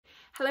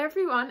Hello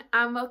everyone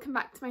and welcome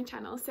back to my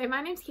channel. So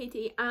my name's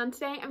Katie and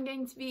today I'm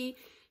going to be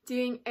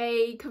doing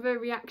a cover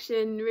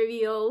reaction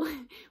reveal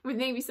with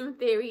maybe some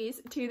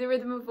theories to the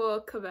Rhythm of War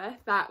cover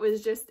that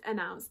was just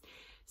announced.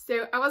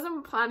 So I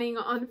wasn't planning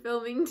on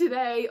filming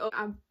today, or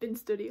I've been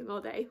studying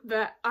all day,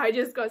 but I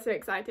just got so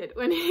excited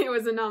when it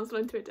was announced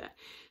on Twitter.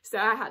 So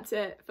I had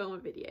to film a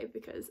video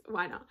because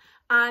why not?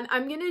 And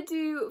I'm gonna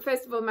do,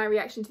 first of all, my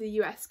reaction to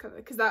the US cover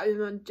because that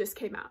one just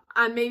came out.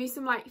 And maybe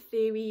some like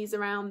theories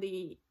around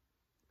the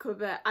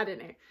cover, I don't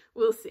know,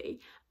 we'll see.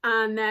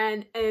 And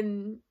then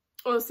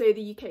also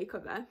the UK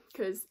cover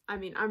because I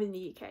mean I'm in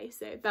the UK,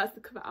 so that's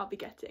the cover I'll be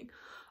getting.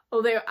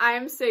 Although I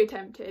am so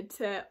tempted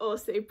to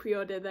also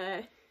pre-order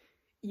the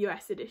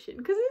US edition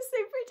because it's so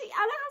pretty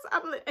and it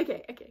has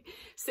Adeline. Okay,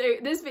 so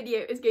this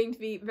video is going to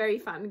be very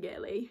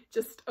fangirly,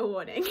 just a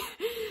warning.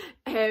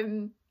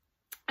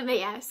 But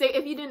yeah, so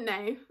if you didn't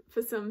know,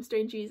 for some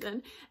strange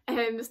reason, the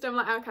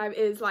Stormlight Archive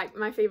is like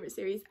my favourite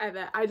series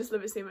ever. I just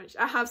love it so much.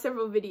 I have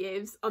several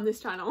videos on this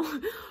channel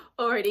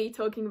already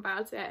talking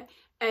about it.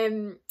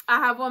 I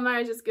have one where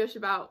I just gush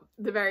about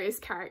the various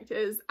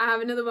characters. I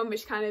have another one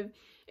which kind of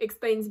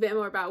explains a bit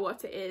more about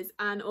what it is,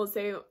 and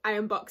also I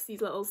unbox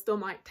these little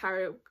Stormlight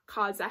tarot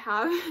cards I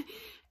have.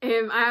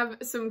 I have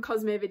some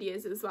Cosmo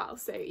videos as well,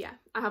 so yeah,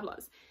 I have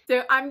lots.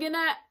 So I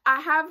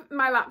have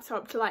my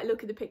laptop to like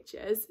look at the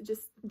pictures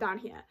just down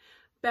here,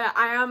 but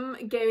I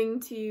am going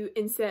to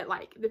insert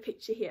like the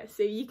picture here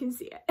so you can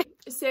see it.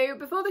 So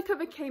before the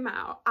cover came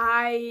out,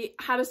 I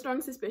had a strong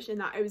suspicion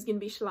that it was going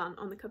to be Shallan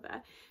on the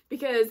cover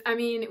because I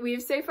mean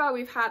we've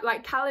had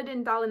like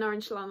Kaladin, Dalinar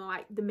and Shallan are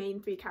like the main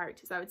three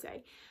characters I would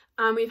say.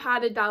 We've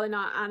had a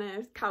Dalinar and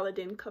a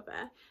Kaladin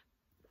cover,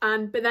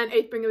 but then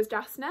Oathbringer was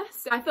Jasnah,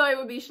 so I thought it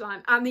would be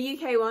Shallan, and the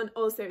UK one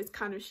also is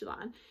kind of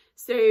Shallan,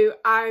 so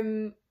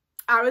I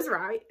was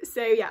right.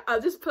 So yeah,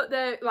 I'll just put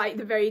the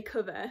very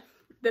cover,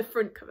 the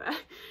front cover,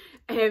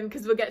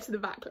 because we'll get to the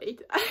back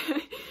later.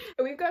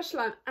 We've got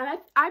Shallan, and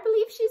I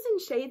believe she's in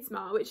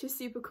Shadesmar, which is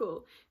super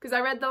cool because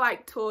I read the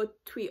like tour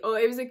tweet, or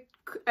it was a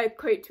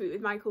quote tweet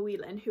with Micheal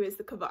Wheelan, who is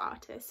the cover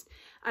artist,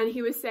 and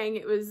he was saying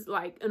it was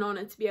like an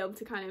honour to be able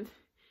to kind of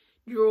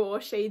draw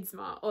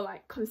Shadesmar or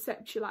like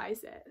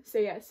conceptualize it. So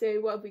yeah,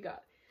 so what have we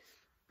got?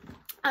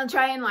 I'll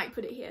try and like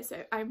put it here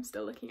so I'm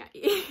still looking at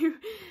you.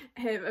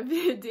 I've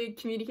did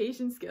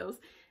communication skills.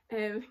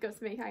 Got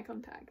to make eye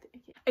contact.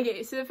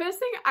 Okay, so the first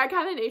thing I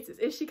kind of noticed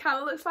is she kind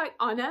of looks like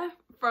Anna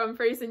from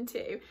Frozen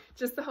 2.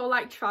 Just the whole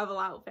like travel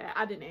outfit.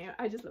 I don't know,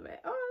 I just love it.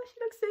 Oh, she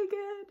looks so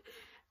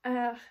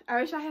good.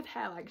 I wish I had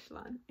hair like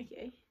Shallan.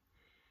 Okay.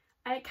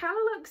 And it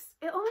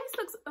almost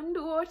looks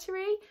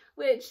underwatery,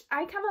 which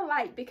I kind of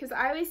like because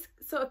I always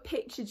sort of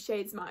pictured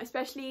Shadesmar,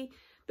 especially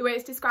the way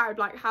it's described,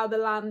 like how the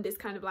land is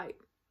kind of like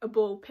a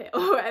ball pit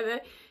or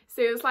whatever.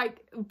 So it's like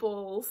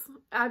balls,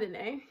 I don't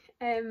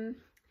know.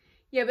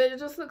 Yeah, but it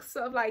just looks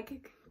sort of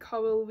like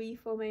coral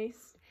reef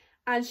almost.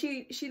 And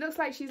she looks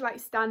like she's like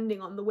standing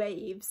on the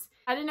waves.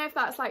 I don't know if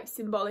that's like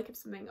symbolic of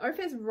something or if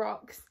it's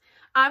rocks.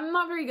 I'm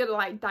not very good at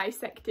like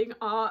dissecting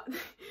art.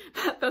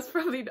 That's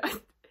probably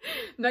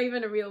not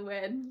even a real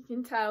word. You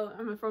can tell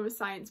I'm from a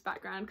science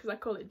background because I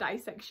call it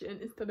dissection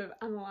instead of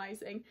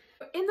analysing.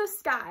 In the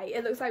sky,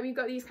 it looks like we've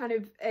got these kind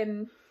of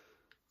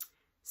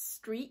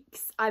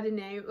streaks, I don't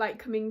know, like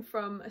coming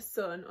from a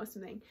sun or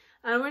something.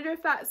 And I wonder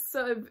if that's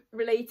sort of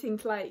relating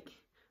to like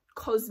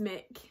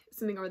cosmic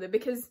something or other,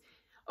 because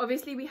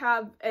obviously we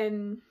have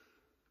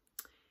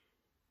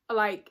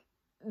like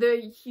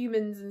the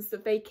humans and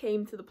stuff, they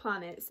came to the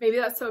planets. Maybe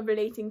that's sort of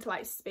relating to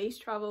like space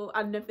travel.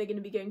 I don't know if they're going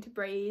to be going to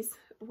Braze.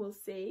 We'll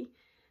see.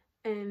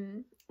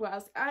 What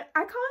else? I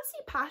can't see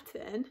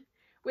pattern,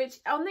 which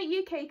on the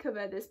UK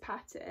cover there's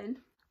pattern.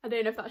 I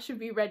don't know if that should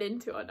be read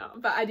into or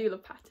not, but I do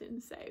love pattern,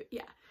 so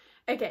yeah.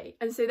 Okay,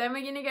 and so then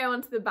we're going to go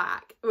on to the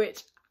back,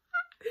 which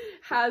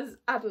has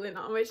Adeline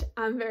on, which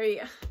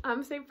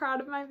I'm so proud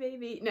of my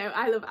baby. No,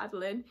 I love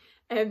Adeline.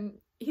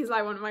 He's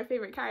like one of my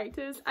favourite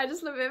characters. I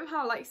just love him,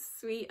 how like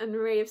sweet and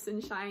ray of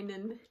sunshine,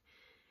 and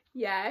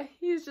yeah,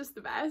 he's just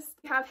the best.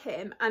 We have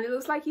him, and it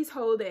looks like he's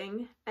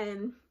holding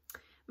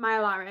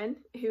Micheal,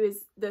 who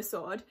is the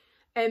sword.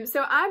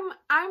 So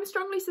I'm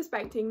strongly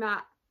suspecting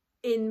that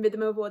in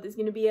Rhythm of War there's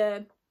going to be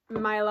a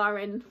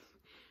Micheal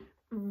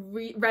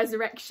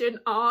resurrection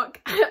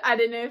arc. I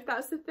don't know if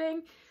that's the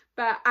thing,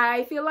 but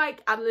I feel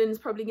like Adeline's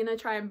probably going to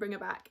try and bring her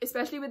back,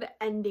 especially with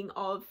the ending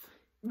of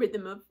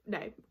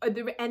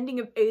the ending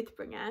of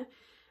Oathbringer.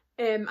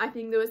 I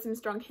think there were some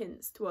strong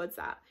hints towards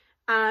that,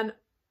 and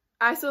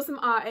I saw some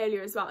art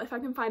earlier as well. If I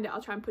can find it,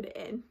 I'll try and put it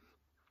in.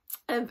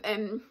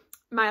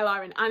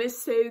 Micheal, and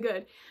it's so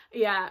good.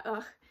 Yeah.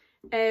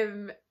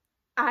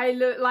 I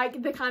look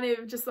like the kind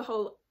of just the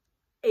whole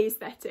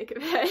aesthetic of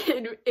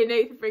it in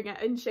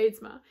Oathbringer and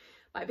Shadesmar,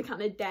 like the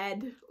kind of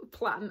dead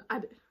plant. I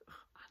don't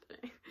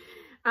know.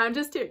 I'm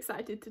just too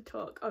excited to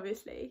talk,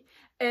 obviously.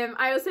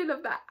 I also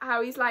love that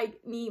how he's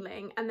like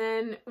kneeling, and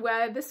then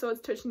where the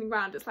sword's touching the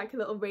ground it's like a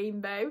little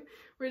rainbow,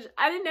 which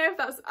I don't know if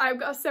that's, I've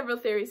got several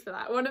theories for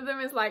that. One of them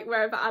is like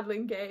wherever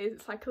Adeline goes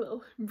it's like a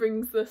little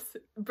brings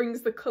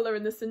the colour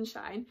and the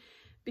sunshine.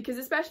 because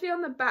especially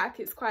on the back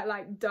it's quite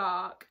like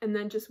dark, and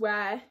then just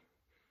where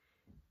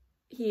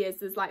he is,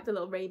 there's like the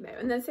little rainbow.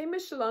 And then same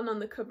with Shalon on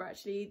the cover,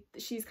 actually,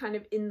 she's kind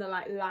of in the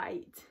like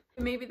light.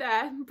 Maybe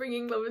they're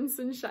bringing love and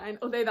sunshine,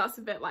 although that's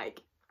a bit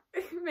like,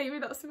 maybe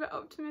that's a bit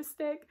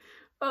optimistic.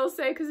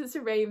 Also, because it's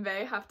a rainbow,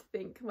 I have to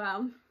think,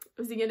 well,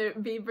 is he going to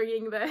be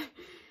bringing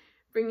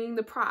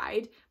the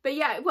pride? But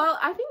yeah, well,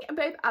 I think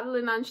both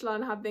Adeline and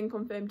Shalon have been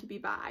confirmed to be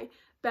bi,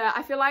 but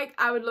I feel like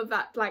I would love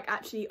that like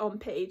actually on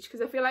page,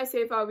 because I feel like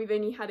so far we've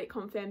only had it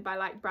confirmed by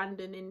like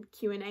Brandon in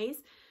Q&As.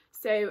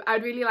 So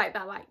I'd really like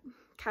that like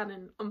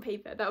canon on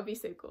paper. That would be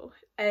so cool.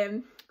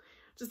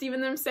 Just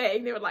even them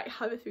saying they would like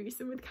have a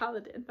threesome with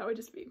Kaladin, that would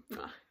just be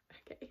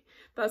okay.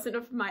 That's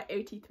enough of my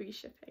OT3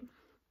 shipping.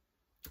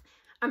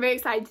 I'm very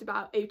excited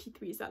about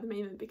OT3s at the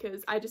moment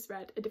because I just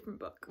read a different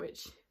book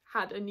which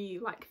had a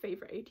new like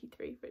favourite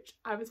OT3, which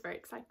I was very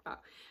excited about,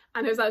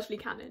 and it was actually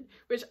canon,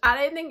 which I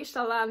don't think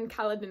Shallan,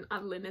 Kaladin,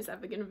 Adeline is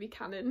ever going to be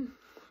canon.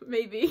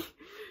 Maybe,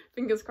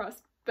 fingers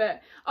crossed.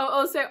 But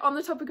also on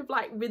the topic of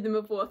like Rhythm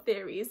of War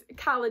theories,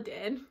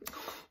 Kaladin,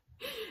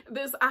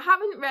 I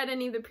haven't read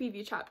any of the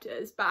preview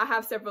chapters, but I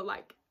have several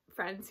like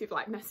friends who've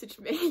like messaged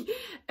me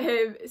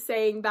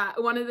saying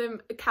that one of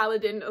them,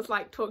 Kaladin, was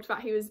like talked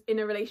about he was in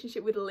a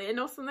relationship with Lynn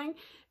or something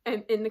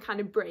in the kind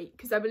of break,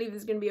 because I believe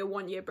there's going to be a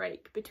 1-year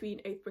break between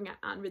Oathbringer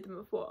and Rhythm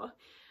of War.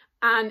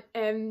 And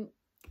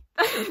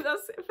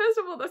that's, first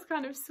of all, that's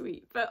kind of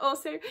sweet, but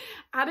also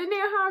I don't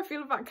know how I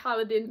feel about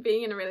Kaladin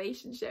being in a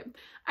relationship.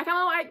 I kind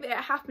of like that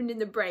it happened in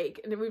the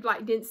break and we've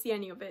like didn't see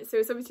any of it, so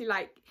it's obviously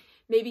like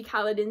maybe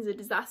Kaladin's a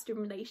disaster in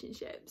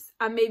relationships,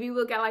 and maybe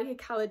we'll get like a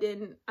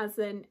Kaladin as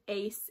an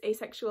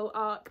asexual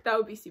arc. That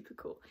would be super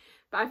cool.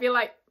 But I feel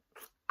like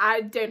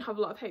I don't have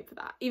a lot of hope for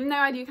that, even though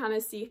I do kind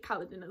of see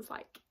Kaladin as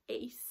like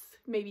ace,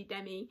 maybe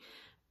demi,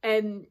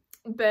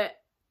 but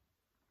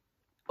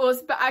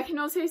I can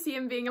also see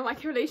him being in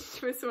like a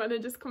relationship with someone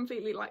and just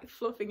completely like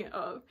fluffing it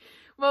up.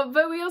 Well,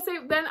 but we also,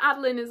 then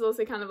Adeline is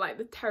also kind of like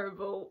the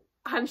terrible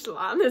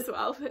Shallan as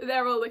well.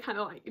 They're all the kind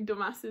of like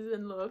dumbasses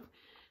in love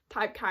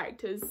type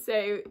characters.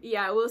 So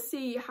yeah, we'll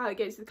see how it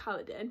goes with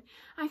Kaladin.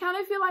 I kind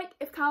of feel like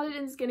if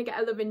Kaladin's going to get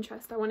a love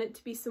interest, I want it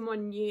to be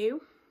someone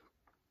new,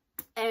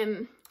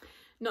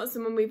 not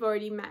someone we've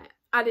already met.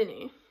 I don't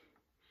know,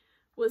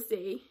 we'll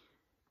see.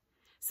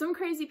 Some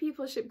crazy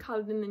people ship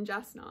Kaladin and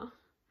Jasnar.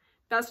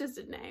 That's just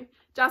a no.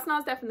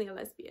 Jasnar's definitely a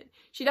lesbian.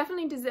 She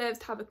definitely deserves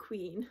to have a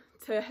queen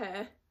to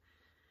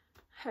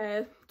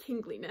her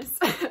kingliness.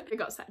 I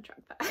got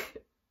sidetracked there.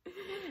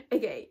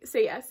 Okay, so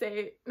yeah,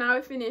 so now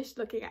I've finished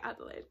looking at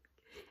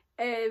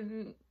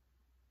Adeline.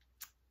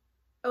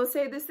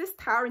 Also, there's this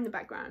tower in the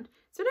background.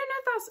 So I don't know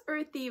if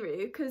that's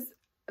Earthiru, because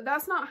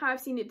that's not how I've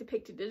seen it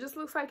depicted. It just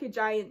looks like a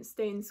giant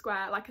stone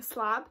square, like a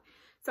slab.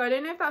 So I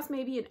don't know if that's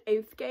maybe an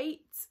Oathgate,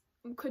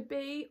 could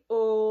be,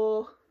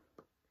 or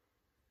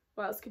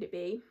what else could it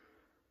be?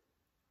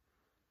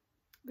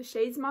 The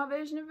Shadesmar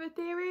version of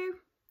Earthiru?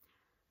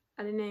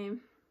 I don't know.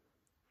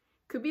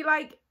 Could be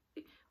like,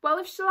 well,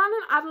 if Shallan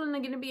and Adeline are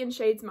going to be in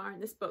Shadesmar in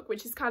this book,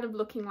 which is kind of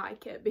looking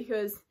like it,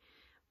 because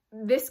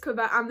this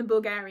cover and the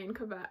Bulgarian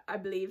cover, I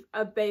believe,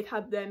 both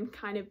had them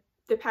kind of,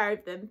 the pair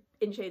of them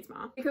in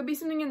Shadesmar. It could be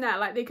something in there,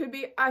 like they could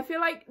be, I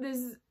feel like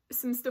there's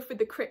some stuff with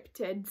the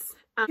cryptids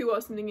who are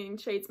something in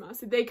Shadesmar,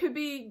 so they could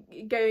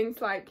be going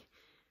to like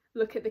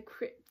look at the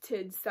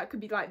cryptids. That could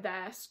be like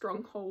their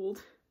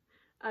stronghold.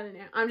 I don't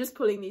know, I'm just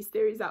pulling these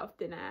theories out of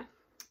thin air.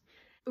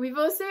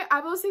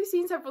 I've also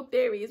seen several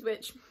theories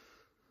which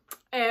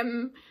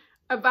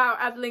about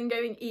Adeline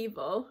going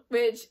evil,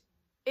 which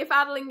if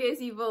Adeline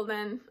goes evil,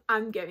 then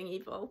I'm going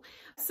evil.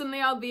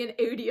 Suddenly I'll be an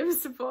Odium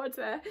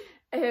supporter,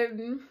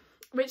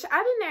 which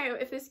I don't know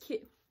if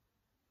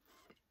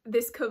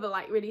this cover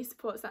like really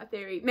supports that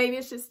theory. Maybe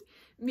it's just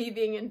me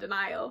being in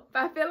denial,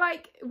 but I feel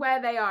like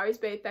where they are is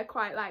both, they're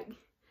quite like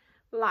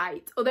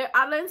light, although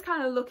Adeline's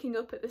kind of looking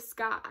up at the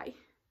sky,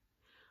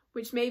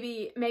 which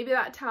maybe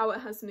that tower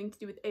has something to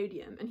do with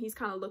Odium and he's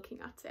kind of looking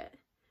at it,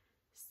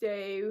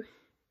 so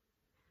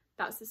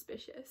that's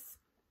suspicious.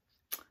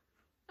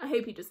 I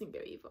hope he doesn't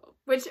go evil,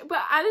 but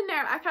I don't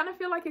know, I kind of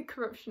feel like a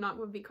corruption arc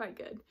would be quite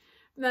good.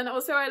 And then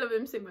also I love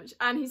him so much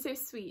and he's so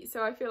sweet,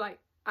 so I feel like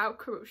our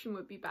corruption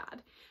would be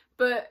bad.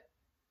 But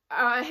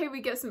I hope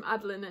we get some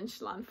Adeline and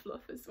Shallan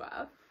fluff as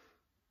well.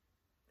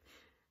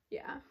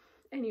 Yeah,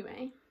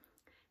 anyway.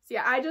 So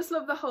yeah, I just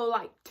love the whole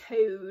like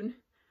tone.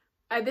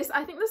 I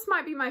think this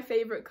might be my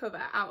favourite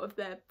cover out of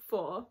the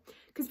 4.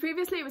 Because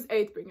previously it was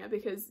Oathbringer,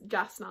 because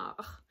Jasnar,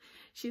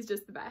 she's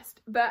just the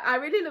best. But I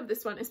really love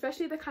this one,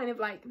 especially the kind of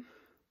like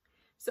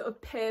sort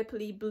of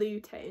purpley blue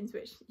tones,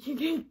 which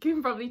you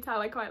can probably tell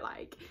I quite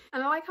like.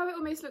 And I like how it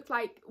almost looks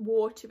like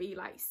watery,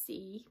 like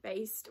sea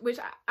based, which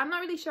I'm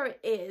not really sure it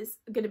is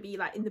going to be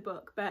like in the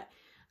book, but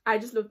I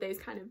just love those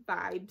kind of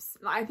vibes.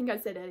 Like I think I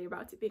said earlier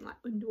about it being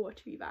like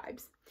underwatery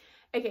vibes.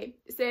 Okay,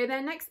 so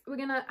then next we're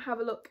going to have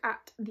a look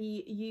at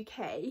the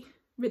UK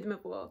Rhythm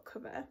of War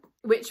cover,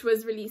 which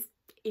was released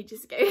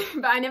ages ago,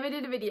 but I never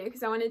did a video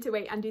because I wanted to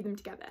wait and do them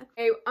together.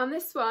 So on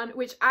this one,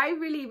 which I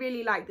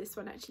really like this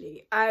one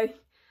actually,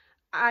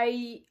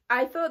 I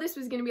thought this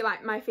was going to be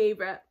like my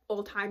favourite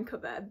all-time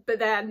cover, but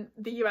then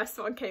the US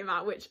one came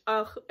out, which,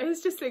 oh,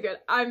 it's just so good.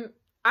 I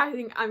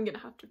think I'm going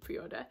to have to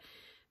pre-order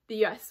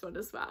the US one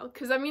as well,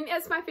 because I mean,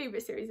 it's my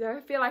favourite series.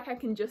 I feel like I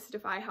can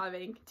justify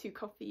having 2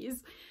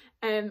 copies.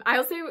 I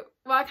also,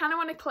 well, I kind of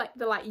want to collect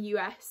the like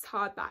US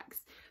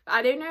hardbacks, but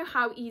I don't know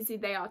how easy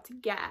they are to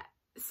get.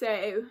 So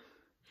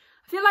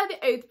I feel like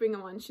the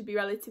Oathbringer one should be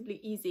relatively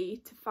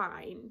easy to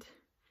find.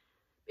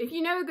 If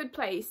you know a good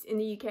place in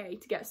the UK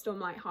to get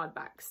Stormlight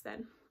hardbacks,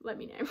 then let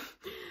me know.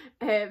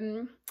 I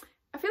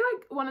feel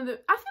like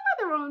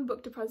they're on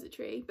Book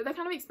Depository, but they're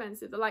kind of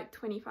expensive. They're like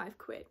 25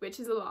 quid, which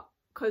is a lot,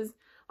 because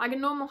like a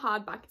normal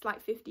hardback is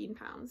like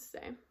 £15. So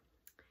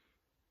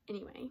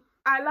anyway,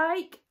 I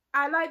like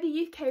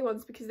the UK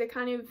ones because they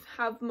kind of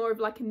have more of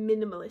like a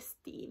minimalist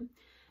theme.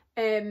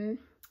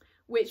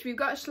 Which we've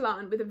got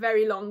Shallan with a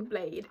very long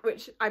blade,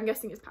 which I'm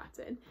guessing is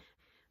pattern,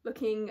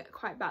 looking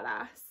quite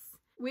badass.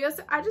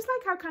 I just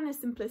like how kind of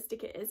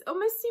simplistic it is.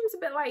 Almost seems a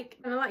bit like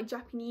kind of like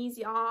Japanese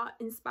art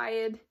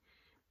inspired,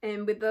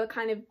 with the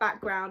kind of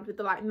background with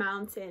the like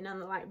mountain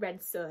and the like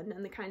red sun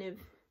and the kind of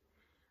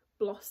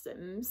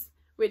blossoms,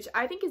 which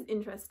I think is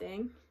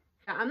interesting.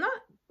 I'm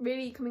not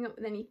really coming up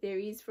with any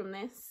theories from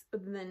this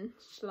other than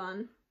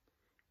Shallan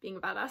being a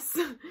badass.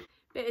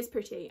 But it's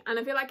pretty, and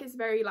I feel like it's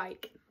very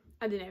like,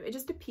 I don't know, it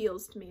just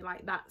appeals to me,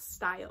 like that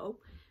style.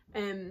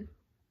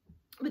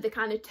 With the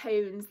kind of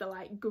tones, the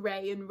like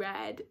grey and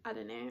red, I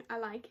don't know, I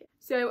like it.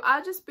 So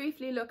I'll just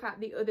briefly look at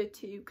the other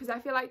 2, because I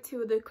feel like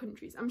 2 other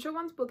countries, I'm sure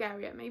one's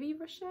Bulgaria, maybe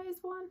Russia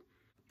is one.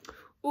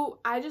 Oh,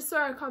 I just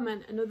saw a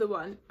comment, another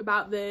one,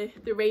 about the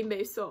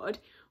rainbow sword,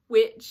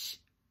 which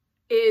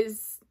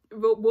is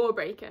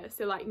Warbreaker,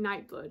 so like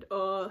Nightblood,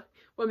 or,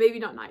 well, maybe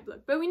not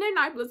Nightblood, but we know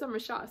Nightblood's on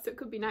Rashar, so it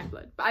could be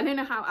Nightblood, but I don't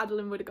know how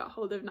Adolin would have got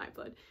hold of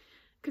Nightblood,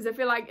 because I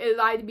feel like it'll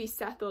either be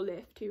Seth or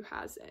Lift who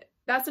has it.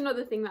 That's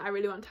another thing that I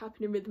really want to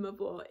happen in Rhythm of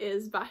War,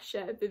 is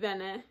Vasha,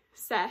 Vivenna,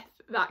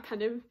 Seth, that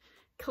kind of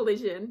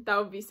collision. That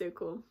would be so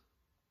cool.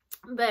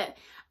 But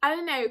I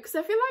don't know, because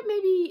I feel like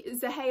maybe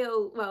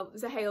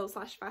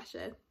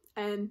Zahale/Vasha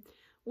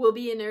will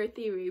be in a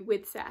theory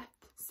with Seth.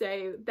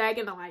 So they're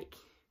gonna like,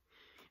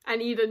 I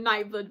need a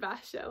Nightblood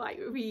Vasha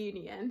like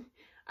reunion.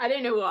 I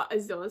don't know what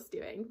Azur's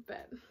doing,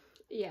 but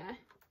yeah.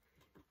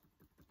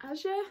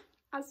 Azure?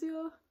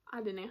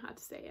 I don't know how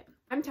to say it.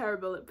 I'm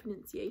terrible at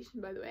pronunciation,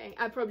 by the way.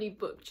 I probably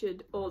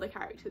butchered all the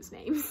characters'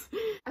 names.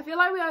 I feel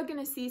like we are going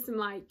to see some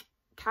like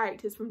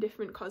characters from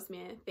different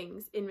Cosmere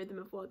things in Rhythm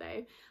of War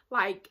though.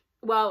 Like,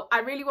 well, I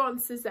really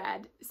want Sazed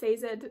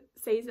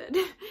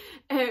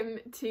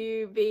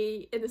to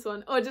be in this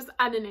one, or just,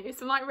 I don't know,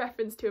 some like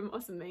reference to him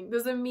or something.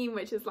 There's a meme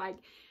which is like,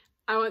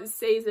 I want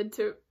Sazed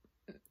to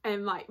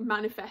like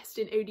manifest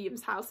in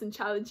Odium's house and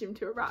challenge him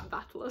to a rap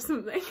battle or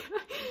something.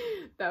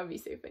 That would be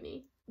so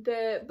funny.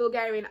 The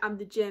Bulgarian and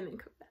the German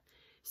cover.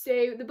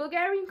 So the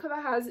Bulgarian cover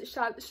has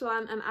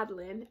Shallan and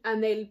Adolin,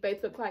 and they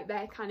both look like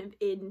they're kind of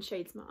in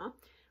Shadesmar,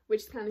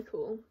 which is kind of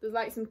cool. There's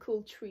like some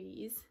cool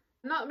trees.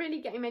 I'm not really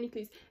getting many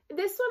clues.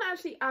 This one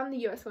actually and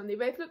the US one, they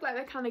both look like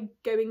they're kind of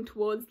going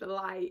towards the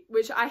light,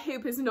 which I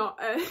hope is not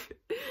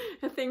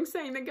a thing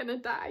saying they're gonna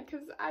die,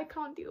 because I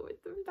can't deal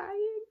with them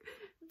dying.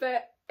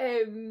 But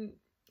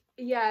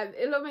yeah,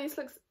 it almost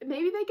looks,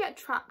 maybe they get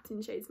trapped in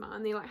Shadesmar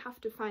and they like have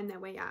to find their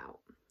way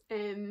out.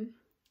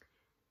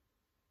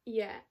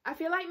 Yeah, I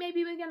feel like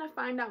maybe we're gonna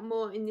find out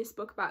more in this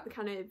book about the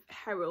kind of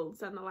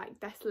heralds and the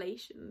like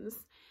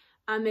desolations,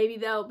 and maybe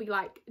they'll be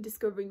like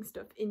discovering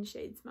stuff in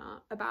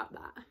Shadesmar about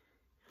that.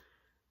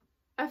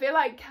 I feel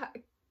like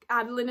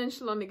Adolin and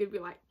Shallan are gonna be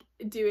like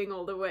doing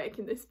all the work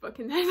in this book,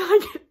 and then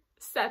like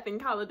Seth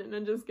and Kaladin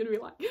are just gonna be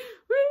like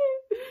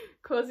woo,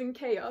 causing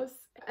chaos.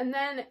 And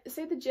then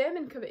so the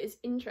German cover is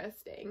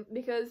interesting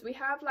because we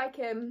have like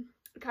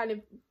kind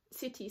of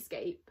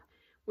cityscape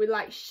with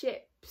like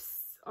ships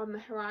on the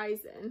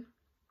horizon.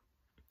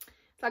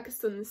 It's like a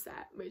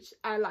sunset, which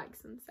I like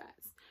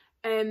sunsets.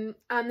 And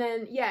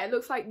then yeah, it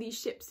looks like these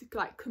ships are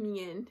like coming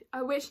in. I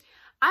always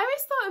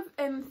thought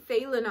of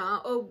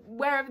Thalinar, or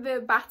wherever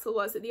the battle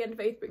was at the end of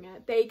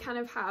Oathbringer, they kind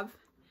of have,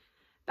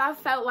 that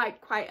felt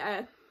like quite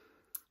a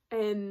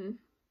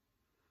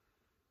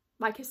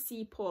like a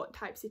seaport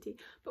type city.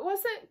 But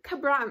was it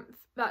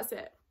Cabranth? That's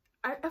it.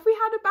 Have we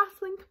had a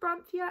battle in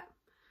Cabranth yet?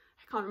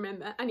 I can't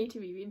remember. I need to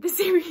reread the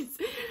series.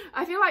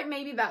 I feel like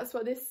maybe that's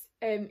what this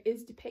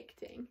is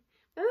depicting.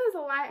 Then there's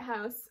a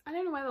lighthouse. I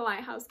don't know where the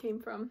lighthouse came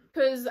from,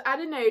 because I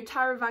don't know,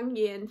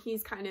 Taravangian,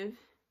 he's kind of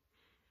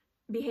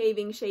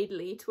behaving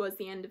shadily towards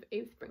the end of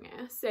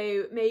Oathbringer,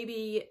 so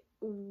maybe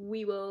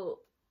we will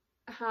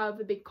have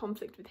a big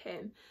conflict with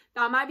him.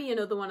 That might be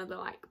another one of the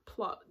like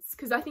plots,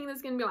 because I think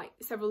there's going to be like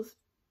several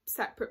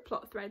separate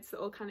plot threads that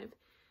all kind of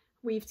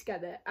weave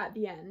together at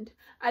the end.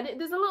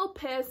 There's a little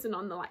person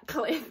on the like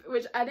cliff,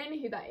 which I don't know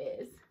who that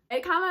is.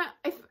 It kind of,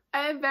 if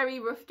a very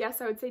rough guess,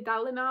 I would say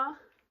Dalinar.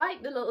 I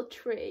like the little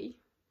tree.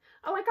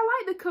 I like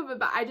the cover,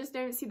 but I just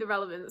don't see the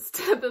relevance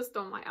to the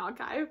Stormlight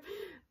archive.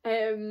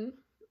 It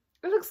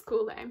looks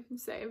cool though,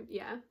 so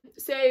yeah.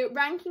 So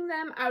ranking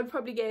them, I would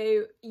probably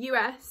go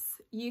US,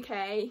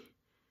 UK,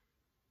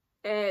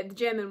 the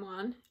German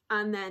one,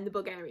 and then the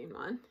Bulgarian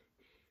one.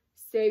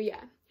 So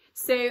yeah,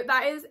 so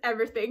that is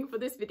everything for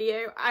this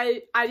video.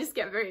 I just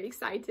get very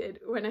excited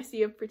when I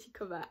see a pretty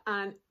cover,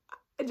 and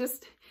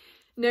just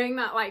knowing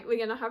that like we're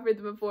gonna have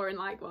Rhythm of War in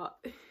like what,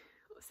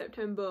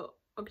 September,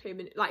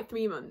 October, like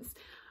 3 months.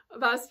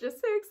 That's just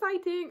so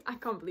exciting. I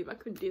can't believe I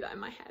couldn't do that in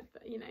my head,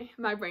 but you know,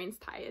 my brain's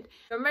tired.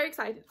 So I'm very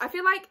excited. I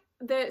feel like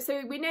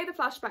so we know the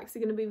flashbacks are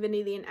going to be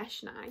Vanilli and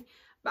Eshni,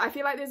 but I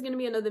feel like there's going to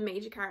be another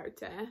major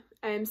character.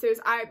 So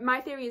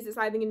my theory is it's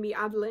either going to be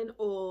Adeline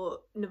or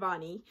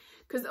Navani,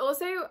 because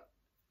also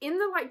in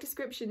the like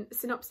description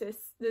synopsis,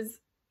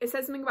 it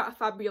says something about a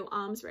Fabrial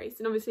arms race,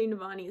 and obviously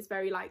Navani is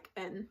very like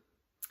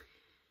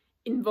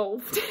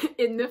involved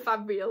in the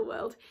Fabrial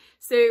world,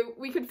 so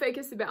we could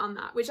focus a bit on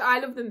that, which I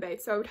love them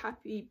both, so I would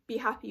be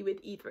happy with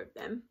either of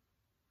them.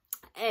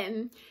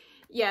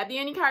 Yeah, the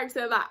only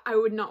character that I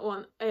would not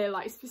want a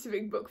like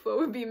specific book for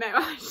would be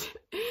Mirage.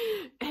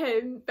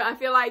 But I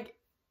feel like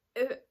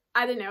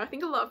I don't know, I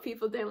think a lot of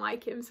people don't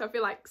like him, so I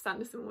feel like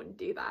Sanderson wouldn't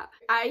do that.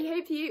 I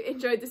hope you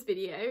enjoyed this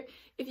video.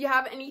 If you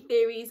have any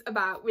theories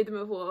about Rhythm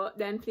of War,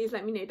 then please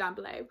let me know down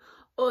below.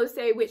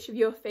 Also, which of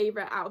your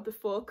favourite out of the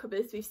 4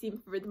 covers we've seen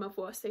for Rhythm of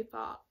War so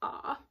far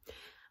are.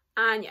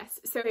 And yes,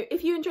 so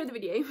if you enjoyed the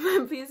video,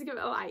 please give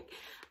it a like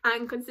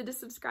and consider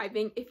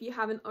subscribing if you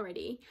haven't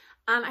already.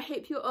 And I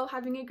hope you're all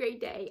having a great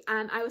day,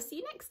 and I will see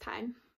you next time.